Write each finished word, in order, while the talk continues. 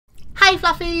Hey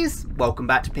Fluffies! Welcome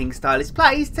back to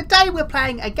Pinkstylistplays. Today we're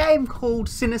playing a game called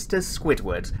Sinister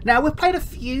Squidward. Now we've played a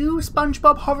few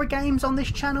SpongeBob horror games on this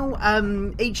channel.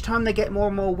 Each time they get more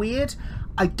and more weird.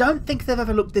 I don't think they've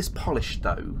ever looked this polished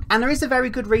though. And there is a very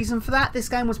good reason for that. This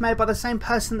game was made by the same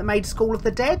person that made School of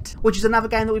the Dead, which is another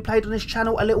game that we played on this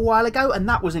channel a little while ago, and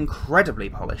that was incredibly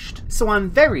polished. So I'm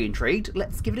very intrigued.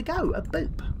 Let's give it a go. A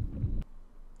boop.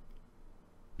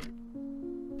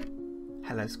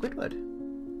 Hello Squidward.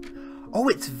 Oh,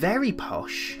 it's very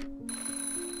posh.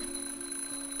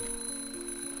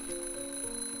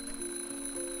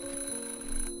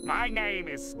 My name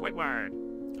is Squidward,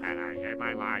 and I hate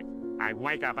my life. I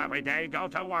wake up every day, go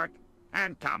to work,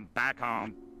 and come back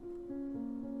home.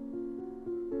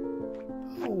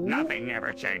 Oh. Nothing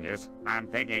ever changes. I'm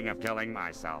thinking of killing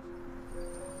myself.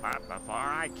 But before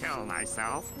I kill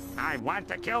myself, I want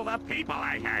to kill the people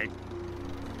I hate.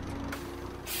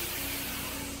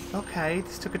 Okay,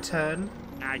 this took a turn.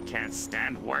 I can't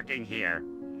stand working here.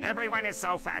 Everyone is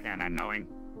so fat and annoying.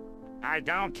 I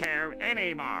don't care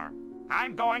anymore.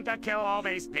 I'm going to kill all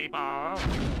these people.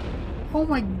 Oh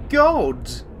my god!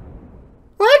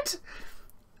 What?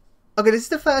 Okay, this is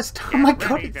the first time. Oh my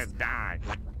god! Ready to die.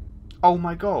 Oh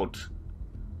my god!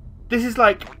 This is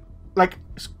like,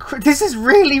 this is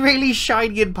really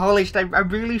shiny and polished. I'm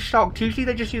really shocked. Usually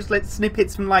they just use like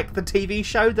snippets from like the TV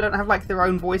show. They don't have like their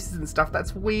own voices and stuff.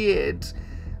 That's weird.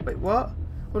 Wait, what?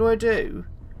 What do I do?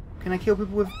 Can I kill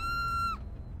people with?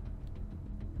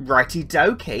 Righty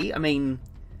dokey. I mean.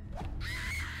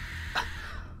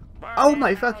 Oh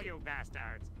my fuck!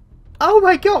 Oh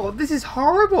my god, this is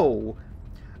horrible!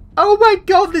 Oh my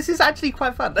god, this is actually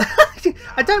quite fun.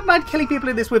 I don't mind killing people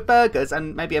in this with burgers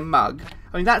and maybe a mug.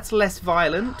 I mean, that's less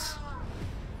violent.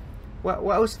 What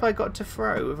else have I got to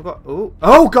throw? Have I got...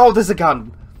 Oh god, there's a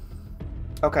gun!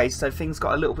 Okay, so things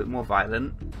got a little bit more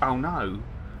violent. Oh no.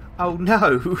 Oh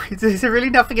no. Is there really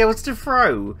nothing else to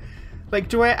throw? Like,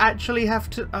 do I actually have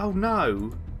to... Oh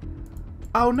no.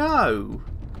 Oh no.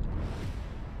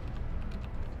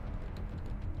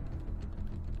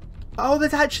 Oh,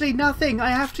 there's actually nothing. I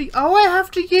have to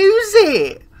use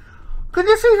it. Can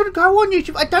this even go on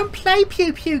YouTube? I don't play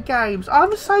Pew Pew games.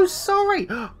 I'm so sorry.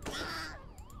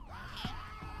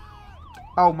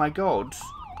 Oh my god.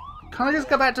 Can I just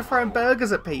go back to throwing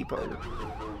burgers at people?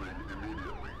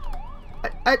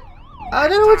 I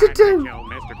don't know what to do. Kill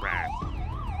Mr.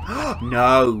 Krabs.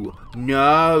 No.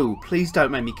 No. Please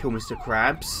don't make me kill Mr.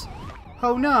 Krabs.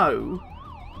 Oh no.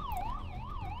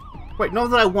 Wait, not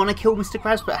that I want to kill Mr.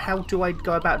 Krabs, but how do I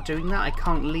go about doing that? I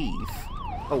can't leave.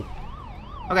 Oh.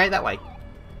 Okay, that way.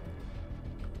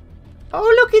 Oh,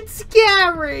 look, it's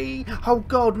scary! Oh,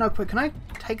 God, no, quick, can I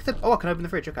take the... Oh, I can open the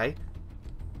fridge, okay.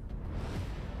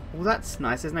 Well, that's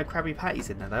nice. There's no Krabby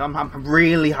Patties in there, though. I'm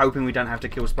really hoping we don't have to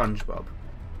kill SpongeBob.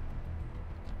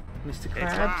 Mr.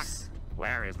 Krabs?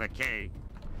 Where is the key?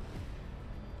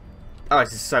 Oh,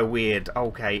 this is so weird.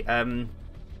 Okay,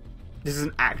 this is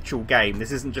an actual game.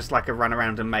 This isn't just like a run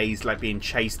around a maze like being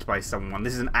chased by someone.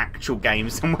 This is an actual game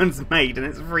someone's made and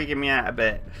it's freaking me out a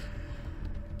bit.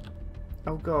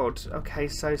 Oh god. Okay,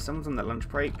 so someone's on that lunch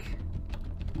break.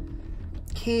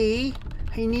 Key?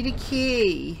 I need a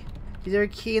key. Is there a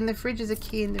key in the fridge? There's a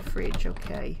key in the fridge.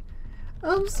 Okay.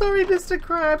 I'm sorry, Mr.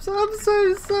 Krabs. I'm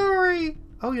so sorry.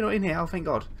 Oh, you're not in here. Oh, thank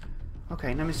god.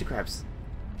 Okay, no Mr. Krabs.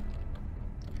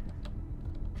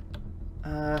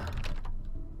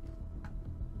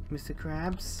 Mr.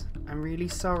 Krabs, I'm really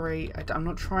sorry. I'm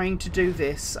not trying to do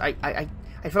this. I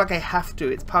feel like I have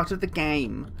to. It's part of the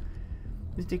game.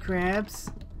 Mr.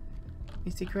 Krabs?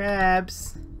 Mr.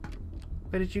 Krabs?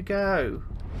 Where did you go?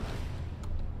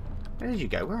 Where did you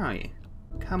go? Where are you?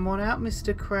 Come on out,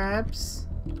 Mr. Krabs.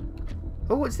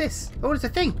 Oh, what's this? Oh, it's a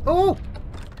thing. Oh!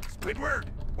 Squidward,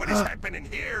 what is happening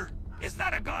here? Is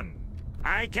that a gun?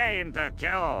 I came to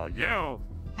kill you.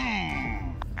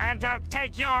 And to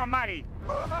take your money.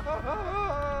 No!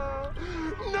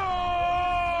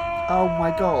 Oh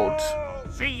my god.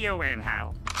 See you in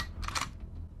hell.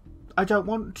 I don't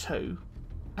want to.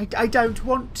 I don't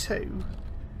want to.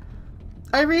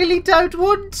 I really don't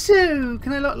want to.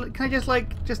 Can I just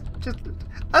like just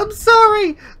I'm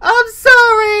sorry. I'm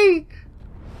sorry.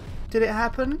 Did it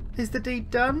happen? Is the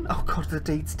deed done? Oh god, the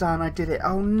deed's done. I did it.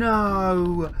 Oh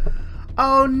no.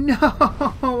 Oh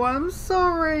no. I'm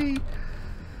sorry.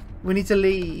 We need to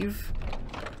leave.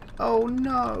 Oh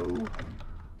no.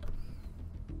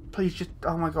 Please just...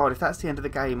 Oh my god, if that's the end of the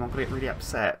game, I'm going to get really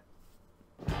upset.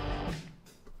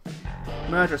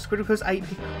 Murder. Squidward kills 8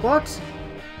 people. What?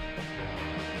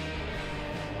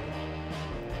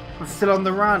 I'm still on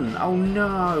the run. Oh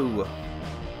no.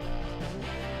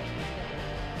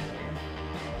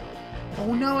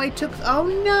 Oh no, I took... Oh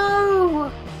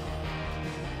no!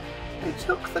 I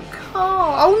took the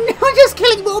car. Oh no, I'm just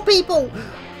killing more people!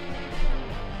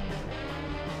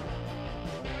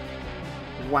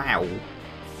 Wow.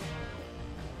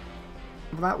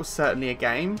 Well, that was certainly a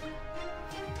game.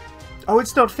 Oh,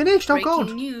 it's not finished. Oh, God.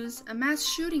 Breaking news. A mass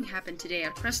shooting happened today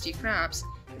at Krusty Krabs.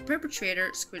 The perpetrator,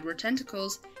 Squidward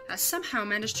Tentacles, has somehow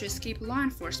managed to escape law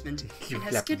enforcement and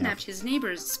has kidnapped his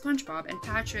neighbors, Spongebob and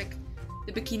Patric.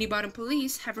 The Bikini Bottom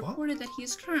police have reported that he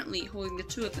is currently holding the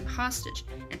two of them hostage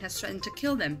and has threatened to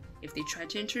kill them if they try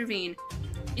to intervene.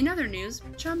 In other news,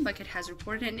 Chum Bucket has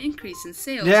reported an increase in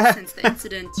sales since the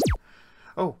incident.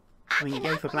 Oh, I mean, you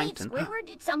go for believe Plankton. Squidward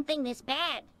did something this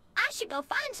bad. I should go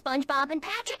find Spongebob and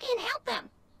Patric and help them.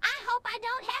 I hope I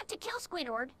don't have to kill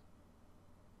Squidward.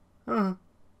 Oh.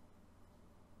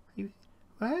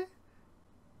 Where?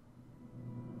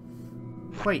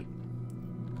 Wait.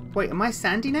 Wait, am I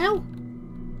Sandy now?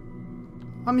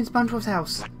 I'm in SpongeBob's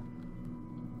house.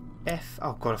 F.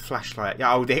 Oh, God, a flashlight.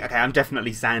 Yeah, oh, okay, I'm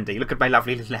definitely Sandy. Look at my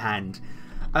lovely little hand.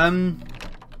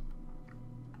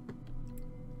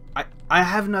 I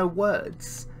have no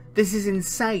words. This is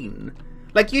insane.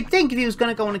 Like, you'd think if he was going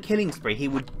to go on a killing spree, he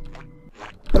would...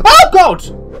 Oh, God!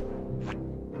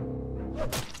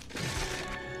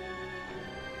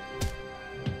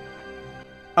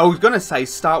 I was going to say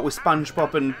start with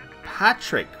SpongeBob and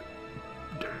Patric.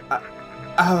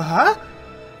 Huh?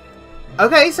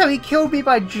 Okay, so he killed me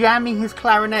by jamming his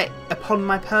clarinet upon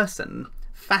my person.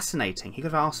 Fascinating. He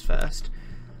could have asked first.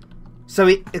 So,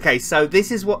 okay, so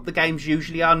this is what the games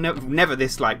usually are. Never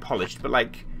this, like, polished, but,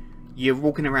 like, you're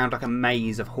walking around like a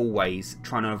maze of hallways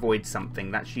trying to avoid something.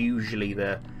 That's usually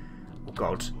the... Oh,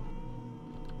 God.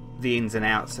 The ins and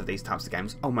outs of these types of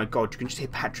games. Oh, my God, you can just hear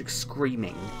Patrick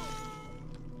screaming.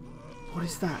 What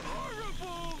is that?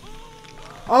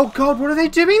 Oh, God, what are they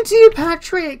doing to you,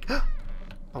 Patrick?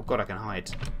 Oh, God, I can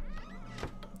hide.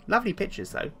 Lovely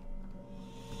pictures, though.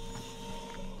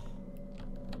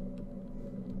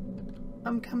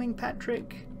 I'm coming,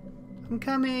 Patrick. I'm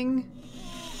coming.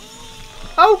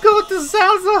 Oh, God, the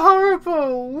sounds are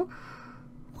horrible.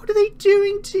 What are they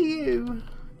doing to you?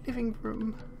 Living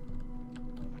room.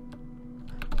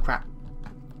 Crap.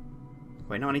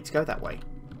 Wait, no, I need to go that way.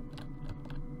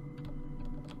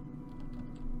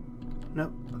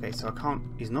 No. Okay, so I can't...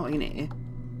 He's not in here.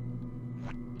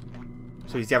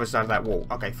 So he's the other side of that wall.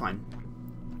 Okay, fine.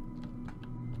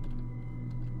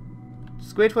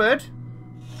 Squidward?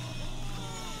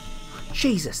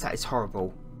 Jesus, that is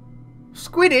horrible.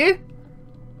 Squiddy?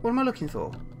 What am I looking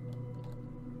for?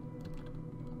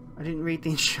 I didn't read the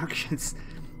instructions.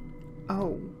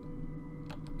 Oh.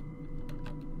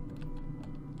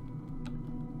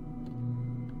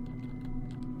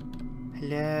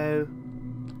 Hello?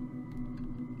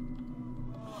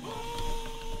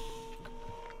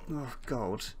 Oh,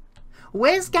 God.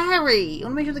 Where's Gary? I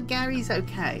want to make sure that Gary's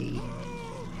okay.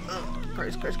 Ugh,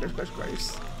 gross, gross, gross, gross,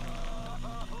 gross.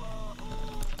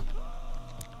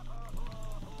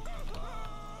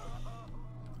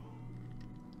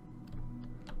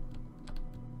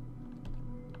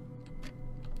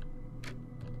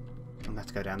 I'm going to have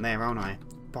to go down there, aren't I?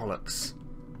 Bollocks.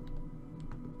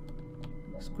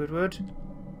 Squidward?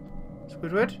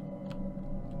 Squidward?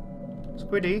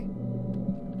 Squiddy?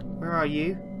 Where are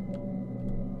you?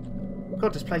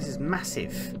 God, this place is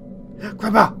massive.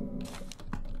 Grabber!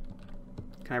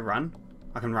 Can I run?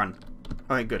 I can run.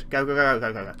 Okay, good. Go, go, go,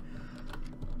 go, go, go.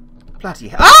 Bloody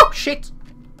hell. Oh, shit!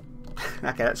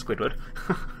 Okay, that's Squidward.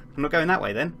 I'm not going that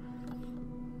way, then.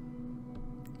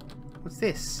 What's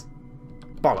this?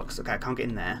 Bollocks. Okay, I can't get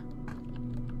in there.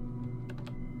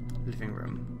 Living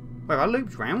room. Wait, I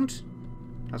looped round?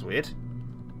 That's weird.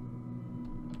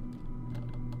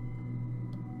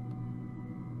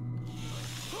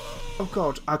 Oh,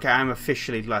 God. Okay, I'm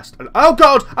officially lost. Oh,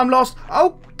 God! I'm lost!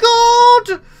 Oh,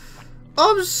 God!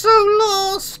 I'm so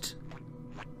lost!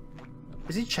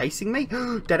 Is he chasing me?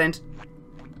 Dead end.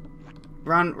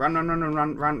 Run, run, run, run, run,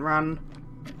 run, run, run.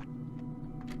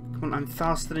 Come on, I'm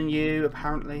faster than you,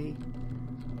 apparently.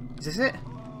 Is this it?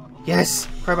 Yes!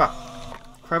 Crowbar.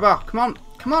 Crowbar, come on.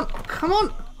 Come on. Come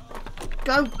on.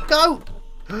 Go, go!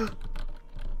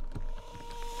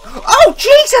 Oh,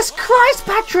 Jesus Christ,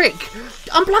 Patrick!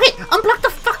 Unplug it! Unplug the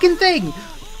fucking thing!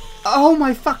 Oh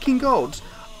my fucking God.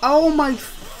 Oh my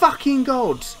fucking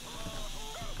God.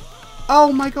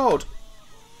 Oh my God.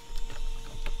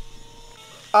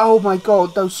 Oh my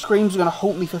God, those screams are going to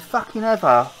haunt me for fucking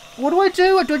ever. What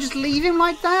do? Do I just leave him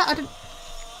like that? I don't...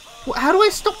 How do I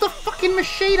stop the fucking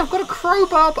machine? I've got a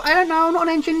crowbar, but I don't know, I'm not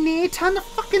an engineer. Turn the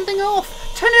fucking thing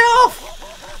off! Turn it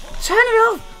off! Turn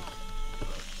it off!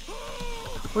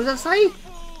 What does that say?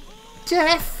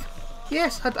 death?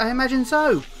 Yes, I imagine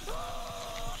so.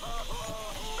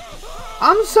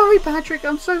 I'm sorry, Patrick.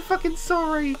 I'm so fucking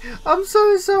sorry. I'm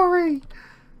so sorry.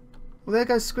 Well, there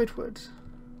goes Squidward.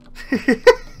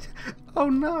 Oh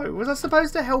no, was I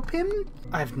supposed to help him?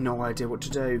 I have no idea what to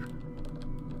do.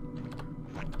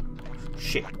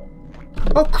 Shit.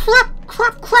 Oh crap,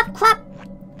 crap, crap, crap!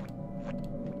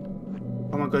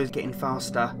 Oh my god, he's getting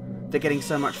faster. They're getting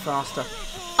so much faster.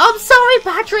 I'm sorry,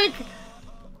 Patrick!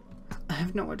 I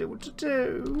have no idea what to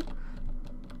do.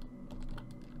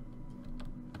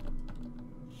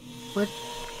 What?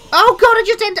 Oh god, I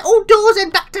just ended. All doors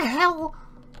end back to hell!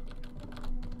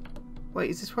 Wait,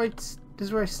 is this where it's... This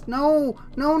is where it's... No!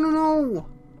 No, no, no!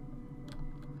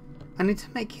 I need to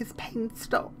make his pain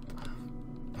stop.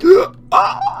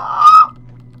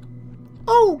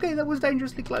 Oh, okay, that was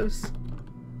dangerously close.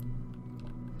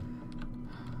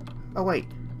 Oh, wait.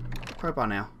 Crowbar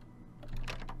now.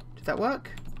 Did that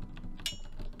work?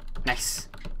 Nice.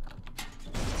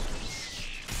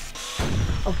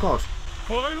 Oh, God.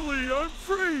 Finally, I'm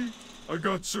free. I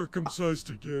got circumcised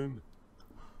again.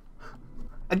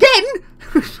 Again?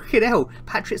 Fucking hell.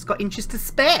 Patrick's got inches to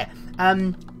spare.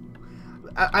 I'm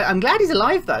glad he's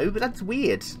alive, though, but that's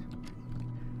weird.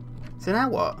 So now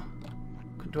what?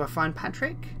 Do I find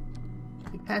Patrick?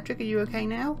 Patrick, are you okay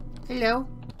now? Hello?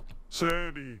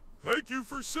 Sandy, thank you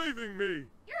for saving me.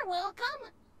 You're welcome.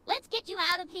 Let's get you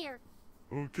out of here.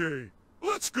 Okay,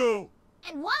 let's go.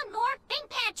 And one more thing,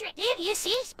 Patrick. Did you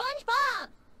see SpongeBob?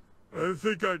 I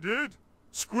think I did.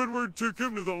 Squidward took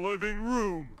him to the living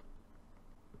room.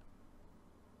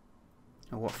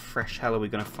 Oh, what fresh hell are we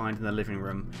going to find in the living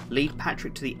room? Lead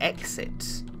Patrick to the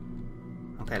exit.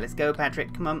 Okay, let's go,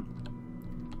 Patrick. Come on.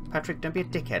 Patrick, don't be a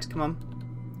dickhead. Come on.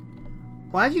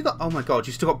 Why have you got... Oh my god,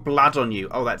 you still got blood on you.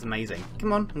 Oh, that's amazing.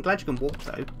 Come on. I'm glad you can walk,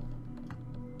 though.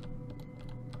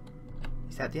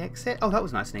 Is that the exit? Oh, that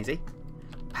was nice and easy.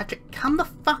 Patrick, come the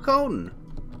fuck on.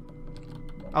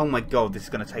 Oh my god, this is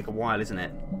going to take a while, isn't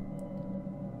it?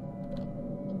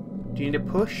 Do you need a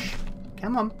push?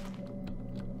 Come on.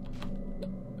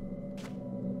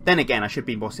 Then again, I should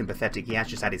be more sympathetic. He has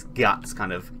just had his guts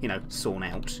kind of, you know, sawn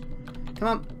out. Come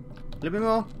on. A little bit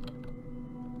more.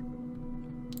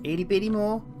 Itty bitty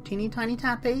more. Teeny tiny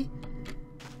tappy.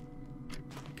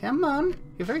 Come on.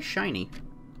 You're very shiny.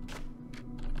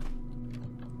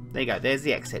 There you go. There's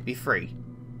the exit. Be free.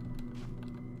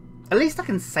 At least I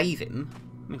can save him.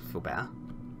 Makes me feel better.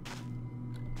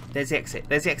 There's the exit.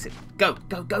 There's the exit. Go.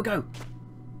 Go, go, go.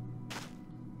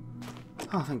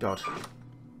 Oh, thank God.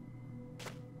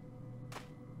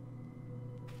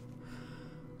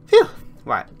 Phew.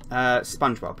 Right.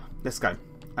 SpongeBob. Let's go.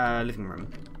 Living room.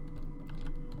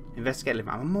 Investigate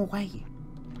living room. I'm more way.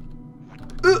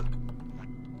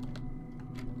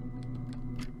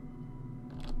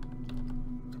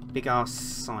 Big ass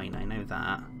sign, I know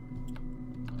that.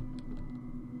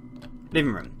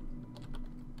 Living room.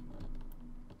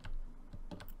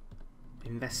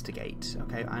 Investigate.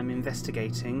 Okay, I'm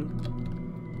investigating.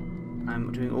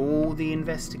 I'm doing all the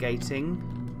investigating.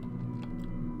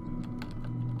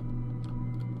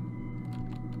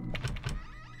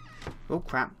 Oh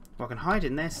crap. Well, I can hide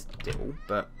in there still,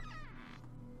 but...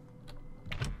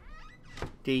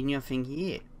 There's nothing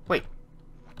here. Wait.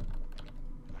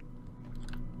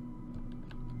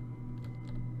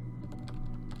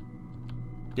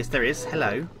 Yes, there is.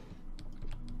 Hello.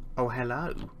 Oh,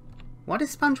 hello. Why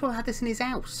does SpongeBob have this in his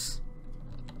house?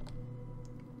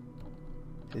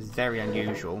 It's very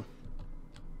unusual.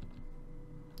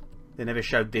 They never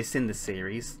showed this in the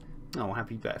series. Oh,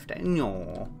 happy birthday.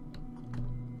 No.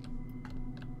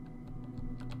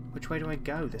 Which way do I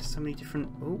go? There's so many different...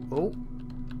 Oh, oh.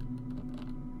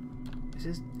 This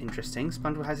is interesting.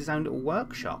 SpongeBob has his own little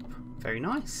workshop. Very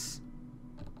nice.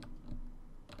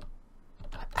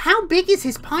 How big is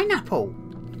his pineapple?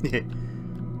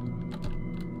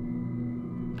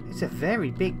 It's a very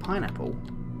big pineapple.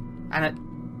 And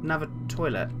another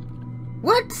toilet.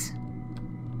 What?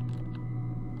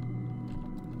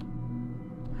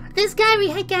 There's Gary.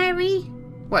 Hey, Gary.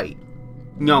 Wait.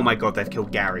 Oh my god, they've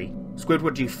killed Gary.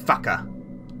 Squidward, you fucker.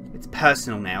 It's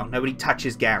personal now. Nobody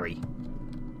touches Gary.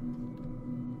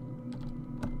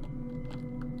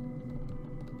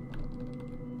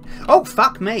 Oh,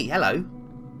 fuck me. Hello.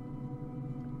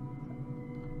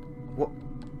 What?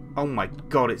 Oh my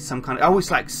god, it's some kind of... Oh,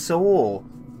 it's like Saw.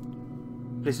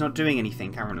 But it's not doing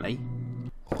anything, currently.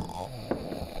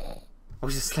 I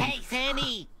was asleep. Hey,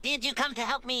 Sandy! Did you come to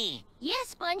help me?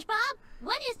 Yes, SpongeBob.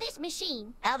 What is this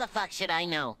machine? How the fuck should I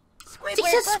know? Squidward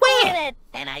It's a put me square. in it.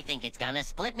 Then I think it's gonna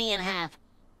split me in half.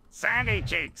 Sandy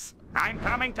cheeks, I'm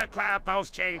coming to clear up those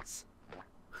cheeks.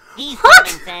 He's What?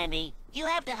 coming, Sandy. You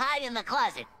have to hide in the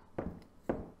closet.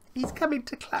 He's coming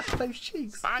to clap those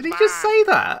cheeks. SpongeBob, Did he just say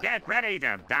that? Get ready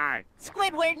to die.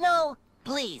 Squidward, no.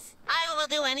 Please. I will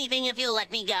do anything if you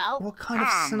let me go. What kind of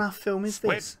snuff film is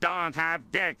Squids this? don't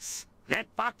have dicks. Get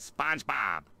fucked,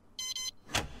 SpongeBob.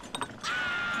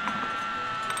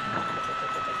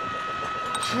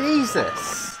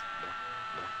 Jesus.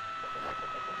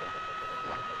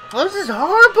 Oh, this is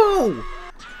horrible.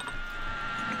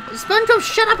 SpongeBob,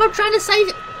 shut up. I'm trying to save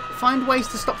it. Find ways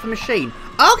to stop the machine.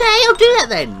 Okay, I'll do that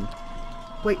then.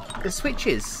 Wait, the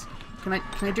switches. Can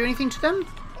I do anything to them?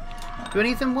 Do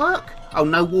any of them work? Oh,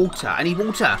 no water. I need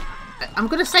water. I'm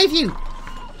gonna save you.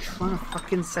 I'm trying to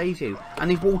fucking save you. I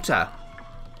need water.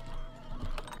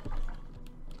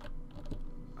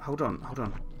 Hold on, hold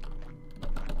on.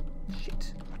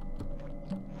 Shit.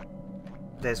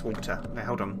 There's water. Okay,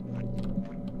 hold on.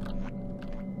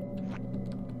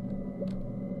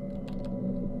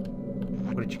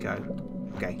 Where did you go?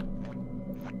 Okay.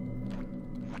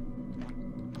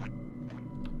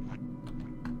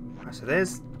 Right, so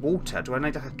there's water. Do I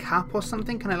need like a cup or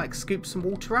something? Can I like scoop some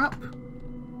water up?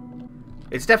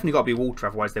 It's definitely got to be water,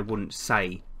 otherwise they wouldn't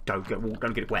say don't get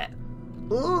it wet.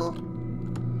 Oh.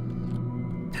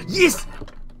 Yes!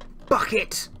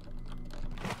 Bucket!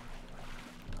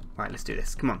 Right, let's do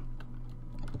this. Come on.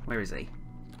 Where is he?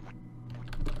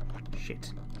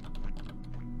 Shit.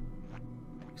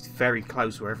 He's very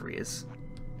close wherever he is.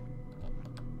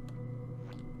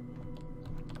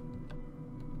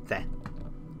 There.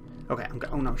 Okay, I'm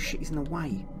going. Oh no, shit, he's in the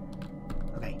way.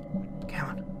 Okay, come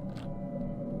on.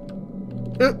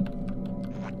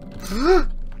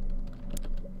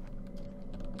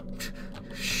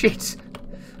 Shit.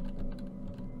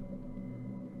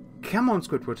 Come on,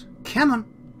 Squidward. Come on.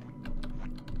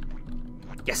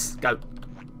 Yes, go.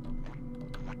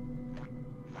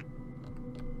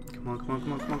 Come on, come on,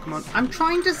 come on, come on, come on. I'm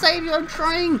trying to save you, I'm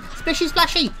trying. Splishy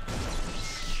splashy.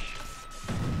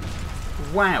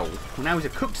 Wow. Well, now he's a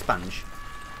cooked sponge.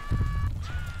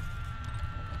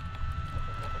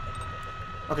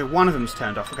 Okay, one of them's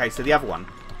turned off. Okay, so the other one.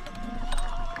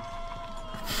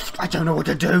 I don't know what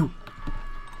to do.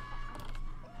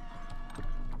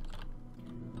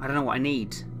 I don't know what I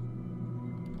need.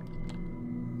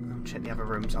 I'll check the other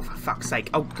rooms. Oh, for fuck's sake.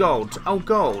 Oh, God. Oh,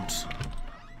 God.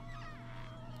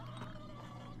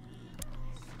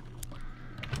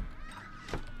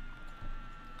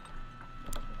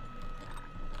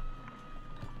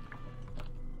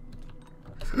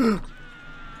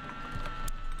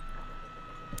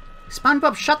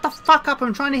 SpongeBob, shut the fuck up.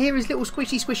 I'm trying to hear his little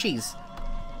squishy squishies.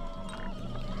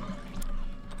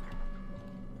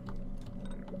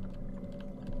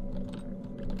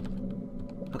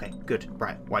 Okay, good.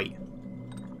 Right, wait.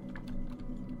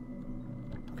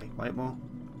 Okay, wait more.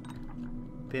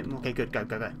 Bit more. Okay, good. Go,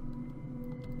 go, go.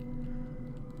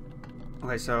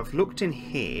 Okay, so I've looked in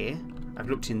here. I've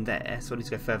looked in there, so I need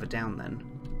to go further down then.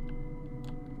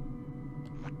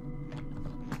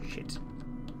 Shit.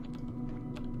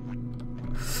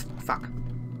 Fuck.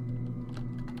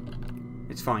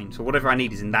 It's fine. So whatever I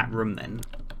need is in that room then.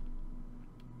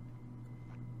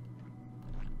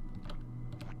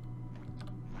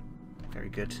 Very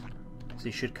good. So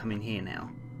he should come in here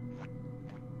now.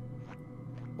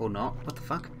 Or not. What the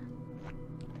fuck?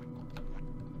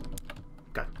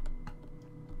 Go.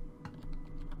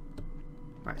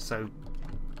 Right, so...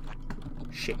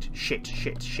 Shit, shit,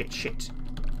 shit, shit, shit.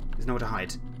 There's nowhere to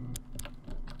hide.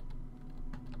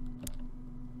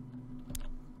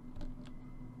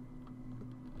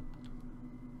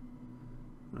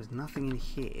 There's nothing in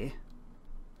here.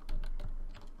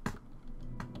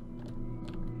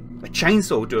 A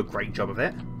chainsaw would do a great job of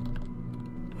it.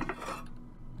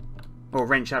 Or a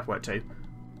wrench, that'd work too.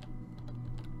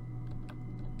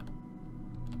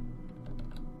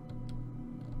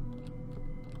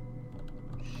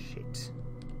 Shit.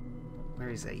 Where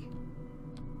is he?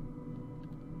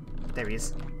 There he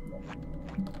is.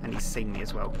 And he's seen me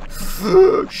as well.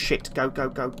 Shit, go, go,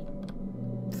 go.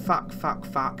 Fuck, fuck,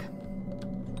 fuck.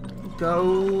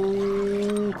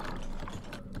 Go.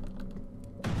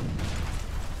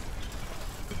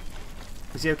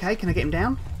 Is he okay? Can I get him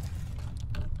down?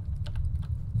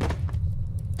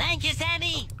 Thank you,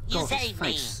 Sandy. You God, his saved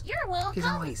me. face. You're welcome. His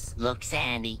eyes. Look,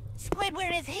 Sandy.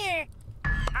 Squidward is here. The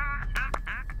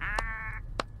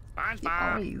SpongeBob,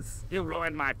 eyes. you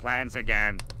ruined my plans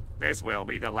again. This will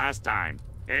be the last time.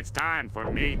 It's time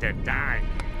for me to die.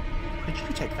 Where did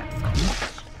you take that from?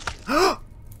 Oh.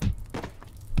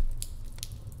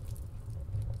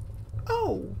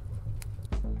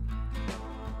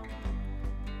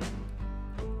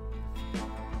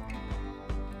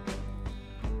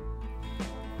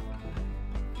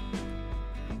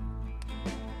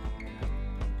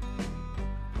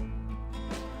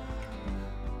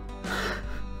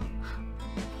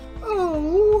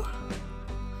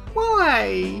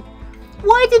 Why?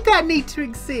 Why did that need to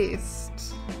exist?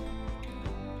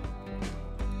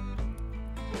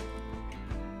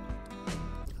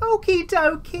 Okie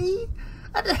dokie.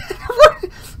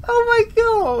 Oh my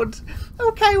god.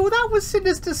 Okay, well that was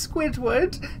Sinister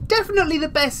Squidward. Definitely the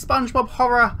best SpongeBob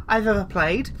horror I've ever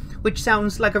played, which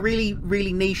sounds like a really,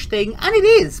 really niche thing, and it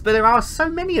is, but there are so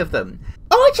many of them.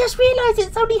 Oh, I just realised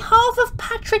it's only half of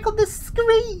Patrick on the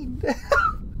screen.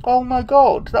 Oh my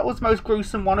god, that was the most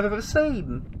gruesome one I've ever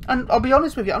seen. And I'll be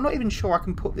honest with you, I'm not even sure I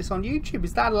can put this on YouTube.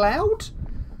 Is that allowed?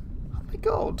 Oh my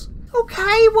god.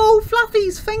 Okay, well,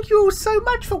 Fluffies, thank you all so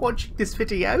much for watching this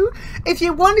video. If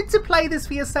you wanted to play this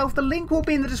for yourself, the link will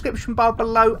be in the description bar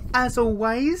below, as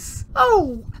always.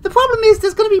 Oh, the problem is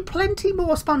there's going to be plenty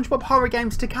more SpongeBob horror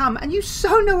games to come, and you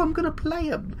so know I'm going to play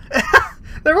them.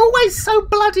 They're always so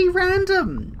bloody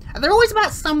random. And they're always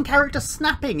about some character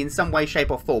snapping in some way,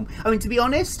 shape or form. I mean, to be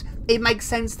honest, it makes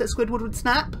sense that Squidward would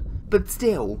snap, but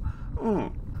still.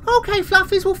 Okay,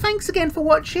 Fluffies, well thanks again for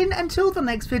watching. Until the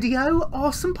next video,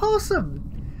 awesome possum.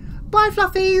 Bye,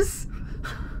 Fluffies.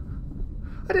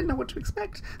 I didn't know what to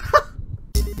expect.